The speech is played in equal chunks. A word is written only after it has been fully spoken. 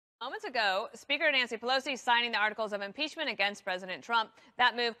Moments ago, Speaker Nancy Pelosi signing the articles of impeachment against President Trump.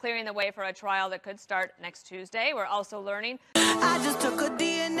 That move clearing the way for a trial that could start next Tuesday. We're also learning. I just took a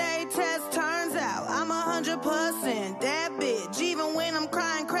DNA test. Turns out I'm 100% that bitch. Even when I'm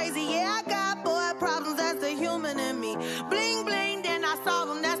crying crazy, yeah, I got boy problems. That's the human in me. Bling, bling, then I solve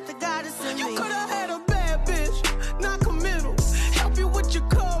them. That's the goddess in me. You could have had a bad bitch, not committal. Help you with your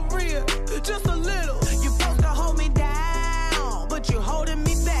career, just a little. You're supposed to hold me down, but you're holding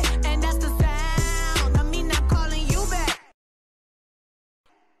me back. And that's the sound of me not calling you back.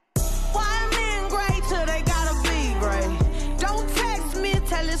 Why men great till they gotta be great? Don't text me,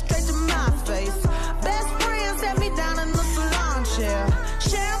 tell it straight to my face. Best friend set me down in the salon chair.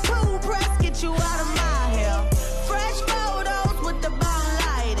 Shampoo press, get you out of my hair. Fresh photos with the bomb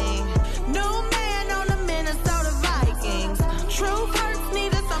lighting. New man on the Minnesota Vikings. True hurts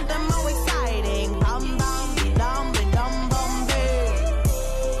needed something more exciting. Bum bum dum dum bum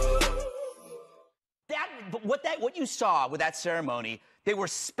What you saw with that ceremony, they were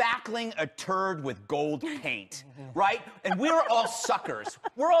spackling a turd with gold paint, right? And we're all suckers.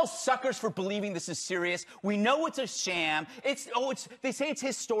 We're all suckers for believing this is serious. We know it's a sham. They say it's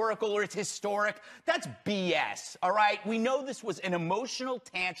historical or it's historic. That's BS, all right? We know this was an emotional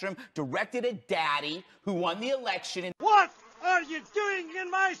tantrum directed at Daddy, who won the election. What are you doing in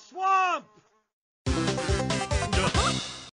my swamp?